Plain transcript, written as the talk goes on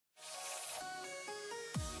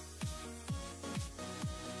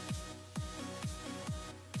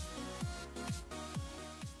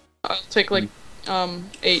I'll take like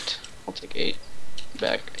 8. I'll take 8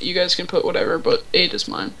 back. You guys can put whatever, but 8 is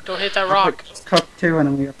mine. Don't hit that rock. Just cook 2 and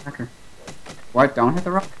then we get hacker. What? Don't hit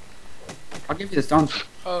the rock? I'll give you the stones.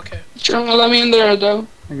 Oh, okay. Sure, let me in there though.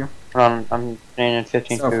 There you I'm getting in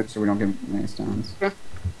 15 go. food. So we don't give many stones.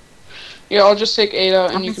 Yeah, I'll just take 8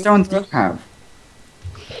 out How and you many can. stones do you have?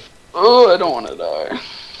 Oh, I don't want to die.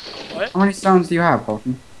 What? How many stones do you have,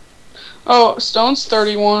 Colton? Oh, stones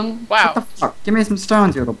 31. Wow. What the fuck? Give me some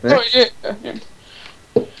stones, you little bitch. Oh yeah,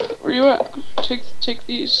 yeah. Where you at? Take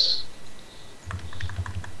these.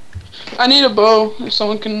 I need a bow. If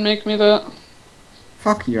someone can make me that.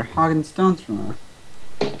 Fuck you, you're hogging stones from us.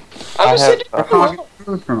 I was have, saying, You're hogging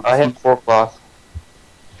food from us. I have 4 cloth.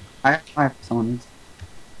 I have 5 if someone needs.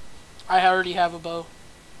 I already have a bow.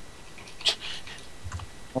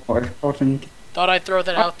 Oh, if Colton. Thought I'd throw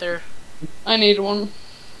that out there. I need one.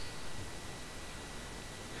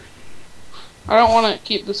 I don't want to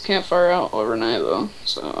keep this campfire out overnight though,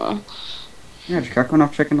 so. Yeah, just cook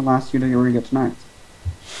enough chicken to last you to where you get tonight.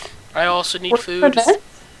 I also need food.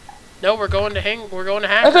 No, we're going to Hacker.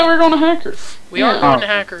 I thought we were going to Hacker. We are going to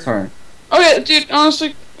Hacker. Sorry. Okay, dude.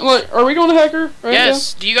 Honestly, like, are we going to Hacker? Right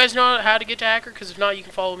Yes. Do you guys know how to get to Hacker? Because if not, you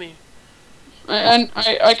can follow me.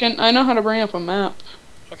 I know how to bring up a map.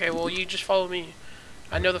 Okay, well, you just follow me.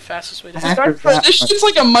 I know the fastest way to Hacker. Hacker. This shit's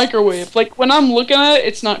like a microwave. Like when I'm looking at it,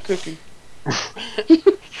 it's not cooking.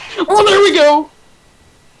 Oh, there we go.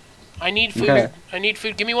 I need food. Okay. I need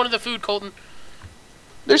food. Give me one of the food, Colton.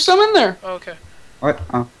 There's some in there. Oh, okay. What?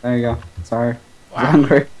 Oh, there you go. Sorry. I'm Wow.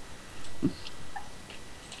 hungry.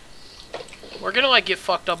 We're gonna like get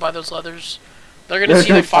fucked up by those leathers. They're gonna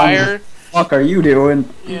see the fire. What are you doing?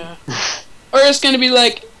 Yeah. Or it's gonna be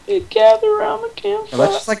like, gather around the campfire.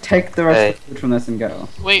 Let's just like take the rest of the food from this and go.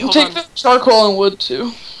 Wait, hold Take on. the charcoal and wood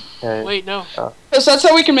too. Okay. Wait, no. Because that's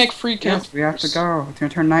how we can make free camp. Yes, we have to go. It's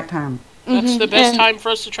gonna turn nighttime. That's the best And- time for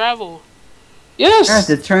us to travel. Yes. Yes,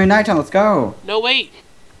 it's turning nighttime. Let's go. No, wait.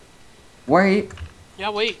 Wait. Yeah,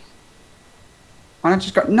 wait. Why not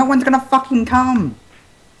just go? No one's gonna fucking come.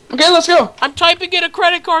 Okay, let's go. I'm typing in a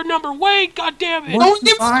credit card number. Wait, god damn it. What?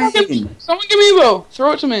 Someone Fine. give me a bow.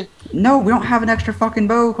 Throw it to me. No, we don't have an extra fucking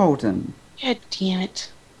bow, Colton. God damn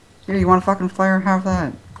it. Here, you want a fucking flare? Have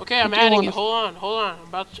that. Okay, I'm I do adding wanna- it. Hold on. I'm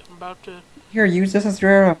about to. Here, use this as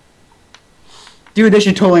your arrow. Dude, they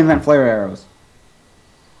should totally invent flare arrows.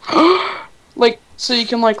 Like, so you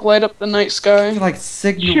can like light up the night sky. Like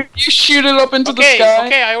signal. You shoot it up into the Okay, sky.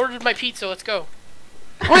 okay. I ordered my pizza. Let's go.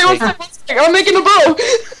 Wait, one second. I'm making a bow.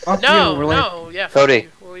 Fuck No, you, we're like, no. Yeah. fuck Cody. you.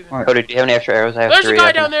 We're leaving. What? Cody, do you have any extra arrows? I have There's 3. a guy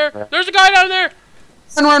I down can- there. There's a guy down there.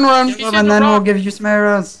 Run. He's and in then a we'll rock. give you some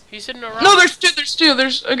arrows. He's sitting around. No, there's two.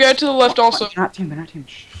 There's a guy to the left also. They're not team. They're not team.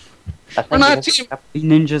 Shh. I think We're not it is- team. Be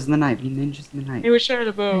ninjas in the night. Be ninjas in the night. Hey, wish I had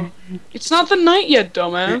a bow. It's not the night yet,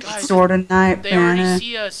 dumbass. Guys, Sword of night. They already banner.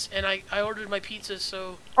 see us, and I ordered my pizza,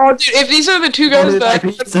 so. Oh, dude, if these are the two guys that,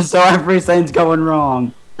 Pizza, so everything's going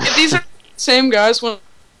wrong. if these are the same guys, one of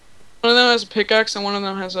them has a pickaxe and one of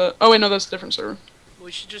them has a. Oh wait, no, that's a different server.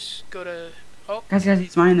 We should just go to. Oh, Guys,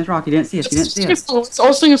 he's mining this rock. He didn't see us. He didn't see us. Let's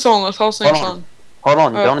all sing a song. Let's all sing a Hold on. song. Hold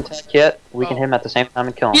on, Uh, don't attack yet. We can oh. hit him at the same time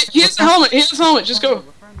and kill him. He has a helmet. He has a helmet. Just go.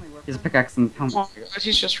 He has a pickaxe and helmet. Oh my god,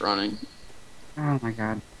 he's just running. Oh my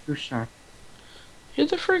god. Who shot? Hit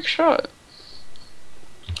the freak shot.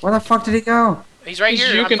 Where the fuck did he go? he's right He's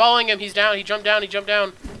here. I'm juking. following him. He's down. He jumped down.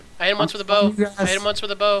 I hit him once with a bow. You guys- I hit him once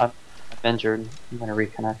with a bow. I'm injured. I'm gonna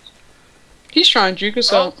reconnect. He's trying to juke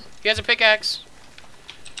us Oh, out. he has a pickaxe.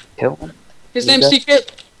 Kill him. His You name's got-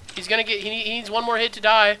 TK. He's gonna get. He needs one more hit to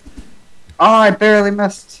die. Oh, I barely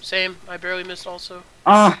missed. Same. I barely missed also.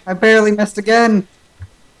 Ah, I barely missed again.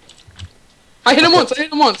 I hit him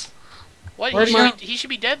once. What? Where'd He he should, be, he should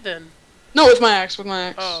be dead then. No, with my axe.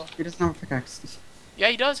 Oh. He doesn't have a pickaxe. Yeah,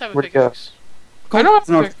 he does have a Where'd he go? pickaxe. I don't have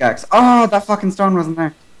No a pick. pickaxe. Oh, that fucking stone wasn't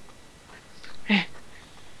there.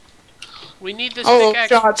 We need this Oh, pickaxe.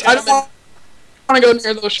 shots. I don't gentlemen. want to go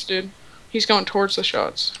near those, dude. He's going towards the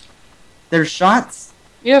shots. There's shots?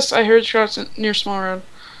 Yes, I heard shots near Small Road.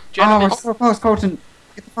 Oh, Gentlemen, we're so close, Colton.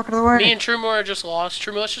 Get the fuck out of the way. me and Trumo are just lost.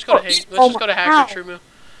 Trumo, let's just go to Let's Oh just go to my Hacker, God. Trumo.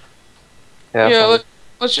 Yeah, fine.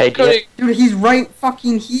 let's Hey, just go do to. Dude, he's right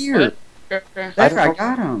fucking here. What? Okay, okay. There, I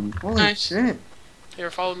got him. Holy Nice. shit. Here,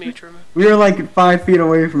 follow me, Trumo. We were like 5 feet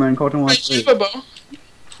away from it, and Colton Wait, was you have a bow?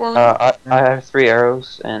 For me? I have 3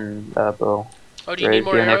 arrows and bow. Oh, do you Ray, need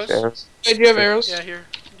more do you have any arrows? extra arrows? Wait, do you have arrows? Yeah, here.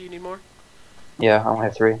 Do you need more? Yeah, I only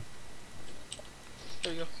have 3.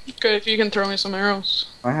 There you go. Okay, if you can throw me some arrows.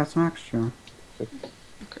 I have some extra.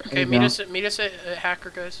 Okay, you meet go. us at Hacker,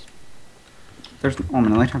 guys. There's. Oh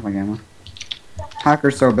man, I like talking about gamma.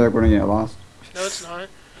 Hacker's so big, we're gonna get lost. No, it's not.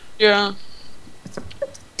 Yeah.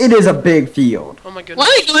 It is a big field. Oh my goodness.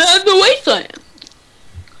 Why are the wasteland?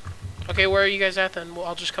 Okay, where are you guys at then? Well,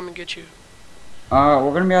 I'll just come and get you.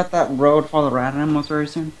 We're gonna be at that road for the rat animals very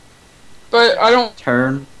soon. But I don't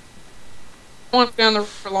Turn. want to be on there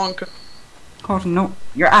for long. Colton, no.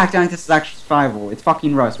 You're acting like this is actually survival. It's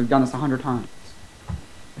fucking Rust. We've done this 100 times.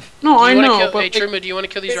 No, I know. Kill, but hey, Truma, do you want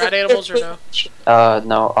to kill these rat animals or no?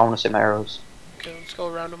 No, I want to save my arrows. Okay, let's go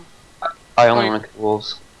around them. I only want to kill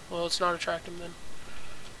wolves. Well, let's not attract them then.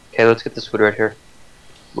 Okay, let's get this wood right here.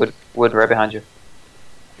 Wood right behind you.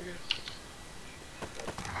 You're good.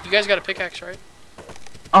 You guys got a pickaxe, right?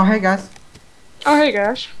 Oh, hey, guys. Oh, hey,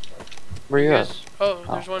 gosh. Where you at? Guys, oh,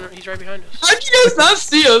 there's one. He's right behind us. How did you guys not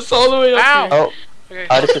see us all the way up Ow! here? Oh, Okay,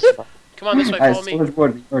 how did this? come on this way. Guys, Follow me. Storage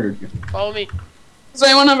wood, we murdered you. Follow me. Does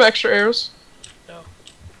anyone have extra arrows? No.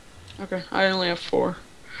 Okay, I only have 4.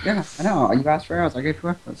 Yeah, I know. You asked for arrows. I gave you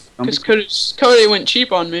arrows. Don't be Because Cody went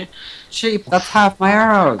cheap on me. cheap. That's half my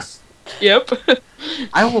arrows. Yep.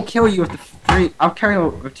 I will kill you with the 3. I'll carry you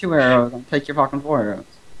with 2 arrows and take your fucking 4 arrows.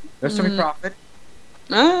 There's still be profit.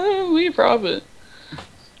 We profit.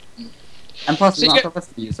 And plus, So it's you not get-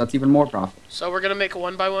 supposed to use, so it's even more profit. So we're gonna make a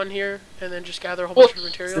 1x1 here, and then just gather a whole Well, bunch of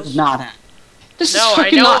This materials. is not it. This No, is I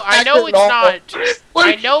fucking know, not I know accurate it's at all. not. What?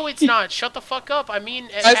 I know it's not. Shut the fuck up. I mean,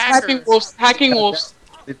 Guys, hacking hacker. wolves. Hacking wolves.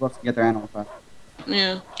 They're supposed to get their animals back.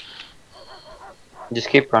 Yeah. Just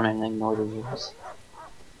keep running and ignore the wolves.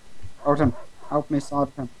 Colton, help me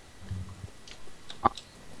solve him.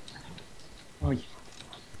 Oh, yeah.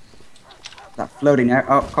 That floating air.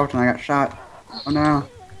 Oh, Colton, I got shot. Oh no.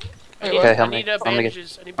 Wait, Okay, I help need me. I'm gonna get-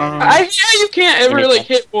 bandages. I need bandages. Yeah, you can't ever like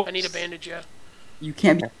hit wolves. I need a bandage, yeah. You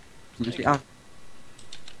can't be. You must be out.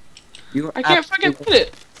 You I can't fucking absolutely- hit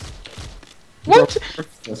it. What?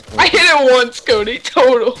 I hit it once, Cody.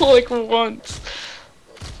 Total, like once.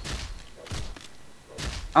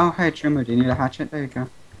 Oh, hey, Truma, do you need a hatchet? There you go.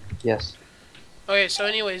 Yes. Okay, so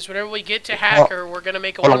anyways, whenever we get to hacker, we're gonna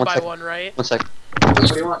make a Hold on, 1x1, right? 1 sec.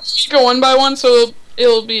 You go 1 by 1, so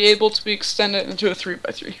it'll be able to be extended into a 3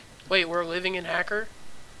 by 3. Wait, we're living in hacker?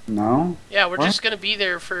 No? Yeah, we're What? just gonna be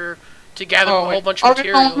there to gather Oh, a whole wait. bunch Are of we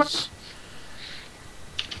going materials.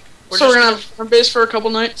 So we're gonna have our base for a couple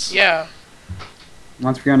nights. Yeah.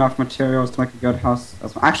 Once we get enough materials to make a good house.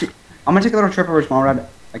 Actually, I'm gonna take a little trip over to Small Red,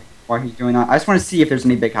 like, while he's doing that. I just want to see if there's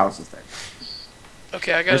any big houses there.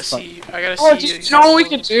 Okay, I gotta Just like- see. I gotta Oh, see. you know what we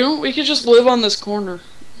could do? We could just live on this corner,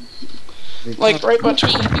 like right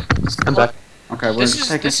between. I'm back. Okay, we're This just is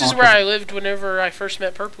taking this a is small where trip. I lived whenever I first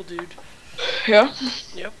met Purple Dude. Yeah.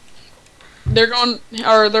 Yep. They're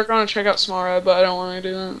gonna check out Small Red, but I don't want to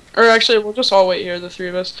do that. Or actually, we'll just all wait here, the 3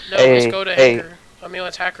 of us. No, Hey, let's go to hey. hacker. I mean,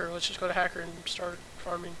 let's hacker. Let's just go to hacker and start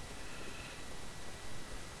farming.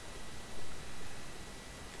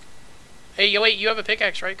 Hey, wait, you have a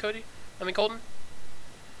pickaxe, right, Cody? I mean, Colton?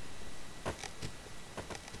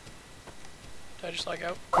 Did I just lag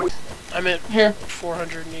out? I'm at Here,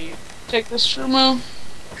 408. take this Trumo.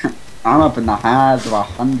 I'm up in the highs of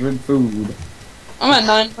 100 food. I'm at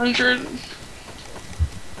 900.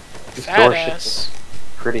 This Fat door should ass.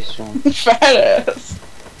 pretty soon. Fat ass.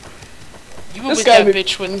 You were This with guy that be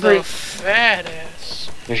bitch with the pretty- fat ass.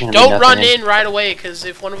 There's gonna be Don't nothing run in right away, because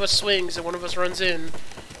if one of us swings and one of us runs in,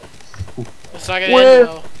 it's not gonna Where- end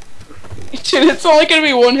well. Dude, it's only gonna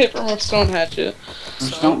be 1 hit from a stone hatchet.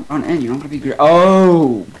 Just So- don't run in, you don't want to be great.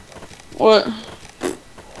 Oh! What?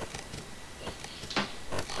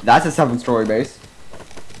 That's a 7-story base.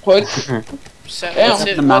 What? Set, Damn. what's Up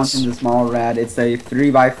it, the what's, mountains, a small red. It's a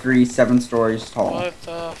 3x3, 7 stories tall. what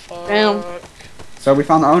the fuck? Damn. So we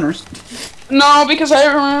found the owners. No, because I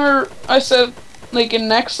remember I said, like, in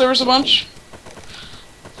next there was a bunch.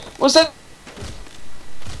 Was that?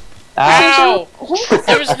 Ow! What?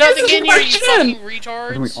 There was nothing in here, you Question. fucking We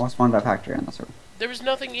retards. all spawned at factory on this one. There was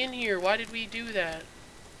nothing in here. Why did we do that?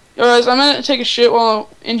 Yo, guys, I'm gonna take a shit while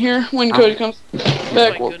I'm in here. When Cody comes Oh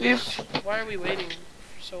back, my we'll goodness. leave. Why are we waiting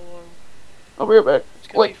for so long? I'll be right back. It's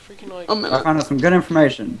gonna Wait. be freaking like... A I minute. found out some good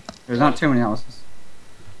information. There's not too many houses.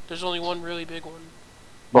 There's only one really big one.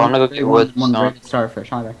 Well, I'm gonna go get wood. One so- rated starfish.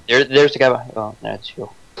 Hi there. There's a guy behind. Oh, no, it's you.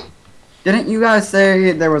 Didn't you guys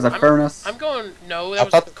say there was a furnace? I'm going... No, I that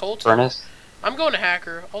was thought the Colton. furnace. I'm going to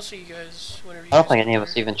hacker. I'll see you guys whenever you I don't guys think get any of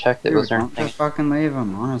us there. even checked it. Dude, Was there don't anything? just fucking leave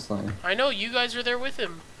him, honestly. I know, you guys are there with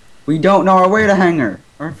him. We don't know our way to hangar.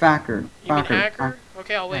 Or facker. You mean hacker?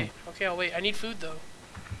 Okay, I'll wait. Okay, I'll wait. I need food, though.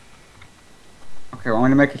 Okay, well, I'm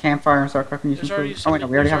gonna make a campfire and start cooking you some There's already food. Oh wait, no,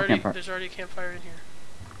 we already have a campfire. There's already a campfire in here.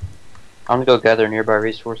 I'm gonna go gather nearby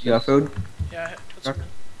resources. You got food? Yeah, I put some...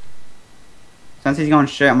 Since he's going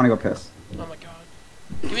shit, I'm gonna go piss. Oh my god.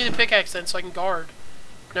 Give me the pickaxe then so I can guard.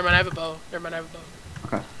 Never mind, I have a bow. Never mind, I have a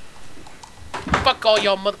bow. Okay. Fuck all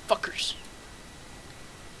y'all motherfuckers.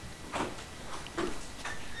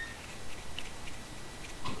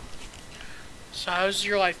 So how's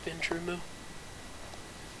your life been, Trumu?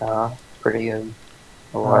 Pretty good.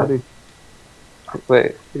 Howdy.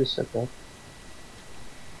 Wait, who just said that?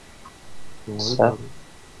 Don't worry Seth? about it.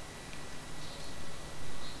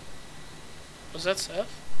 Was that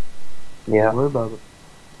Seth? Yeah. Don't worry about it.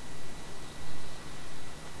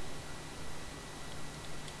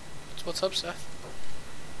 What's up, Seth?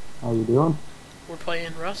 How you doing? We're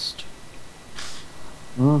playing Rust.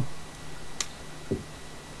 Mm.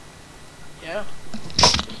 Yeah.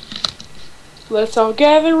 Let's all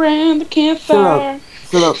gather around the campfire.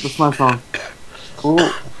 Shut up, that's my song. Ooh,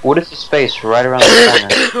 what is the space right around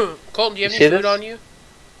the corner? Colton, do you have You any see food this? on you?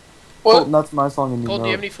 What? Colton, that's my song and you Colton, know do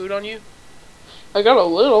you have it. any food on you? I got a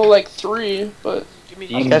little, like 3, but Give me.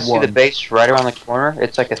 Do you guys see the One. base right around the corner?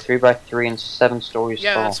 It's like a 3x3 and 7 stories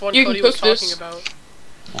Yeah, tall. that's one You can Cody was cook this. talking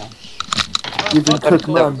about. You can fuck cook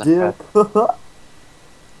you, my Colton. dick.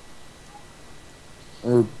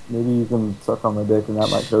 Maybe you can suck on my dick and that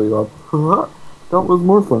might fill you up. That was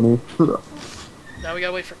more funny. Now we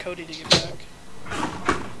gotta wait for Cody to get back.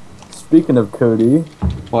 Speaking of Cody,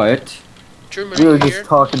 What? Trumu, we are were you just here?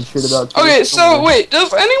 talking shit about you. okay. So wait,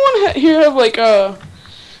 does anyone here have like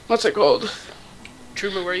what's it called?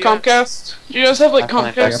 Trumu, where you at? Comcast? Do you guys have like I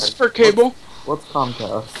find Comcast it- for cable? What's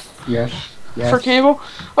Comcast? Yes. Yes. For cable?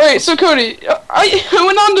 Okay, so Cody, I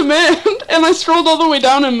went on demand and I scrolled all the way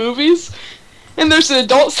down in movies, and there's an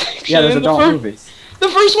adult section. Yeah, there's and adult movies. The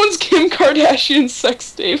first one's Kim Kardashian's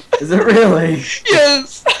sex tape. Is it really?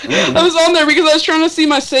 Yes. I was on there because I was trying to see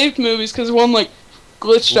my saved movies because one like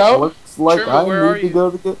glitched out. Looks like Truman, where I are need to you? go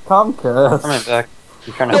to get Comcast. Coming back.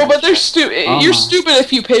 You're trying to No, but they're stupid. Uh-huh. You're stupid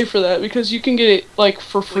if you pay for that because you can get it like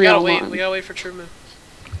for We free gotta online. wait. We gotta wait for Trumu.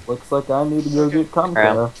 Looks like I need to go get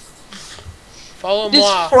Comcast. Follow It's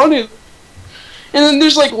moi. funny. And then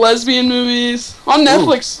there's like lesbian movies on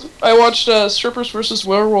Netflix. I watched Strippers versus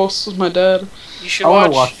Werewolves with my dad. You should I wanna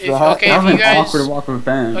watch. watch If, that. okay, I'm if you an awkward guys. awkward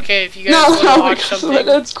fan. Okay, if you guys No, want to no, watch because something.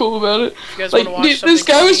 that's cool about it. If you guys Like, want to watch dude, something. this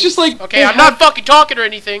guy was funny- just like. Okay, they I'm had- not fucking talking or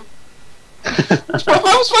anything. I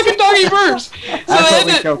was fucking talking first. So That's they what had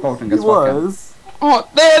we to, show Colton He gets fucking. was. oh,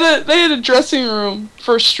 they had a dressing room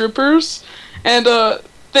for strippers, and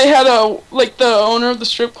they had a like the owner of the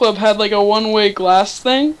strip club had like a one-way glass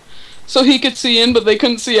thing, so he could see in but they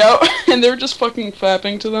couldn't see out, and they were just fucking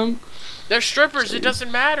fapping to them. They're strippers. It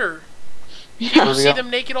doesn't matter. Yeah. People we see go? them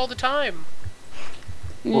naked all the time.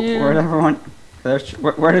 Where'd everyone?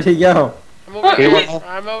 Where did he go? I'm over He here. went-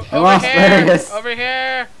 I'm He over lost. There he here. is. Over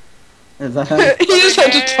here. Is that He him? just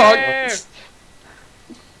had to talk. Here.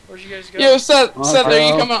 Where'd you guys go? Yo, Seth, Oh, Seth, are you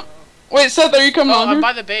hello. coming on? Wait, Seth, are you coming Oh, on I'm here?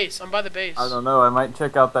 by the base. I'm by the base. I don't know. I might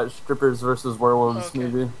check out that Strippers versus Werewolves Okay.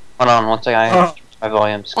 movie. Hold on, one second. I Oh. my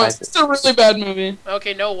volume. Oh, Skype it. it's a really bad movie.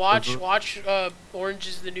 Okay, no, watch Mhm. Orange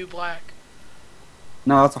is the New Black.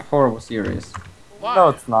 No, that's a horrible series. Why? No,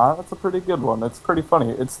 it's not. It's a pretty good one. It's pretty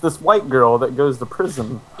funny. It's this white girl that goes to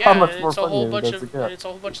prison. yeah, How much and more it's a whole funny bunch does of it and get? it's a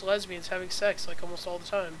whole bunch of lesbians having sex like almost all the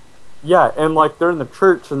time. Yeah, and like they're in the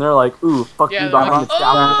church and they're like, "Ooh, fuck Yeah, you, they're I'm like, in the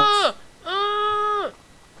shower."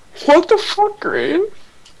 What the fuck, Grave?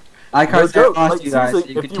 I No can't joke, lost like, you guys.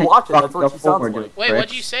 seriously, You if could you take watch it, fuck that's what go she sounds forward, like. you Wait, prick.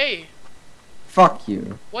 what'd you say? Fuck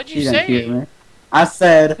you. What'd He you didn't hear say? me. I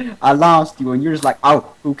said I lost you, and you're just like,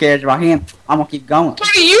 oh, who cares about him? I'm gonna keep going.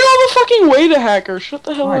 Cody, you know the fucking way to hacker. Shut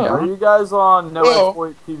the hell Oh, I up. don't. Are you guys on No Oh.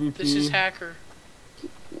 Exploit PvP? This is hacker.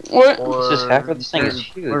 What? Or This is hacker. This thing is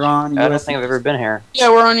huge. We're on I don't US. think I've ever been here. Yeah,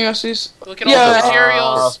 we're on USC's. Look at Yeah, all the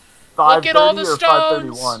materials. Look at all the 530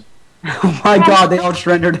 or stones. 531? Oh my god, they all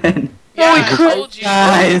rendered in. Yeah, Holy I crap. told you.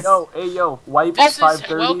 Guys. No, hey yo, wipe This is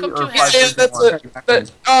 530 welcome or to Yeah, hell. that's 531?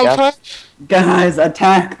 it. Yeah. 530. Guys,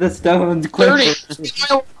 attack the stones 30. quickly.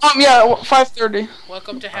 Yeah, 530.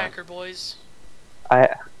 Welcome to hacker, boys. I.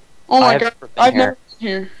 Oh my I've god, never been I've here. never been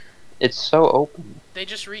here. It's so open. They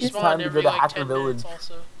just time respawn to every go to like Hacker 10 Village. minutes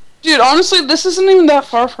also. Dude, honestly, this isn't even that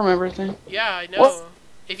far from everything. Yeah, I know. What?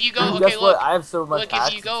 If you go, And okay, guess look. what? I have so much Look, hacks,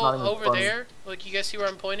 if you it's not go even over funny. there, look, you guys see where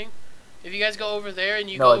I'm pointing? If you guys go over there and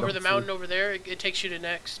you No, go I over don't the see. mountain over there, it takes you to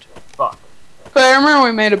next. Fuck. But I remember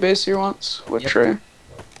we made a base here once with Yep. Trey.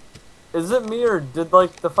 Is it me or did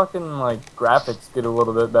like the fucking like graphics get a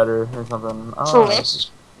little bit better or something? I For don't know.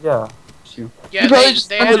 Rust. Yeah. Shoot. Yeah, You probably they, just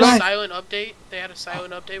they turned had it a on. silent update. They had a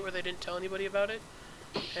silent update where they didn't tell anybody about it,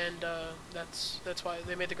 and that's why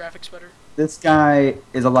they made the graphics better. This guy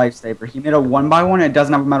is a lifesaver. He made a 1x1 and it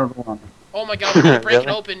doesn't have a metal door on it. Oh my god, we're gonna break it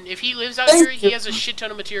Really? open. If he lives out Thank here, he you. has a shit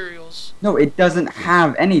ton of materials. No, it doesn't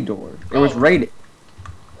have any door. It was Oh. rated.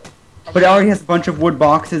 But it already has a bunch of wood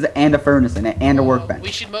boxes and a furnace in it and a We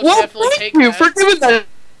workbench. should most Well, definitely thank take you that. for giving that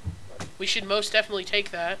We should most definitely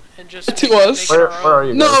take that and just to make us. it our Where are own.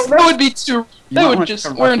 you? No, that would be too. You That might would wanna just.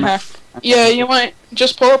 check a We're rough in map. hack. Yeah, you might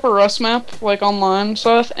just pull up a Rust map like online and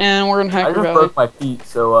stuff, and we're in I Hacker just Valley. broke my feet,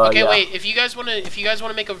 so Okay, yeah. wait. If you guys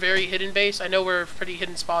wanna make a very hidden base, I know where a pretty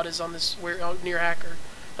hidden spot is on this. We're near Hacker.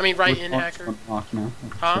 I mean, right in Hacker. Rock now.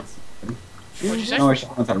 Huh? What'd you say? No, it's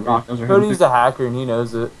inside a rock. Those are Cody's hidden. a hacker and he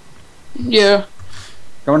knows it. Yeah,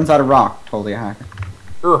 Going inside a rock. Totally a hacker.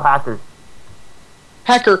 Ooh, hacker.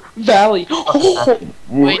 Hacker Valley.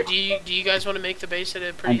 Wait, do you guys want to make the base at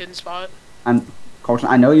a pretty hidden spot? And Colton,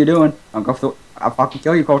 I know you're doing. I'll go for. I'll fucking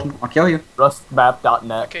kill you, Colton. I'll kill you.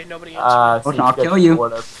 Rustmap.net. Okay, nobody answered. Colton, I'll kill you.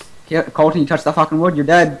 Colton, you touch the fucking wood, you're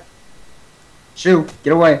dead. Shoo,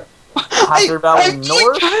 get away. Hacker Valley I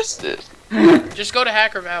North? passed it. Just go to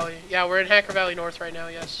Hacker Valley. Yeah, we're in Hacker Valley North right now.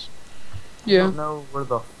 Yes. I Yeah. don't know where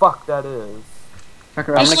the fuck that is.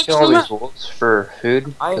 Tucker, I'm I'm Just gonna look kill to all the these wolves for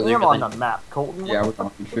food. I 'cause we am really- on the map, Colton. yeah, we're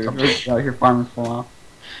talking food. We're out here farming for a while.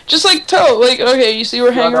 Just like okay, you see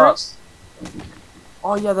where Shut Hanger up. is?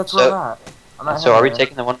 Oh yeah, that's So- where I'm at. I'm at So are we Hanger.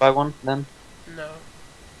 taking the one by one then? No.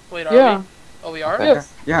 Wait, are Yeah. we? Oh, we are. Okay. Yes.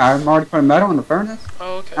 Yeah, I'm already putting metal in the furnace. Oh,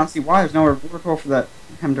 I okay. don't see why there's nowhere vertical for that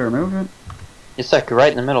him to remove it. It's like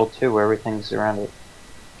right in the middle too, where everything's around it.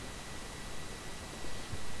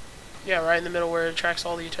 Yeah, right in the middle where it attracts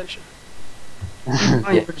all the attention. Oh,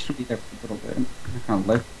 yeah, we're just gonna be there for a little bit. I'm kind of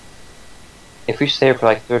live. If we stay here for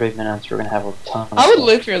like 30 minutes, we're gonna have a ton. Of I would stuff.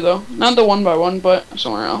 live here though, not the one by one, but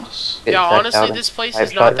somewhere else. Get Yeah, checked honestly, out this place and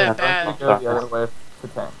is not that shotgun. bad. Go the other way to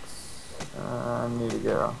tanks. I need to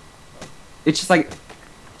go. It's just like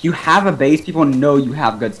you have a base. People know you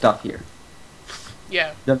have good stuff here.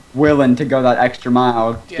 Yeah. They're willing to go that extra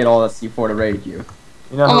mile to Yeah. get all that C4 to raid you.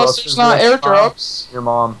 You know who Unless else there's is not there? airdrops. Your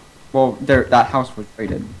mom. Well, that house was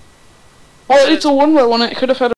raided. Well, it's a one by one. It could have had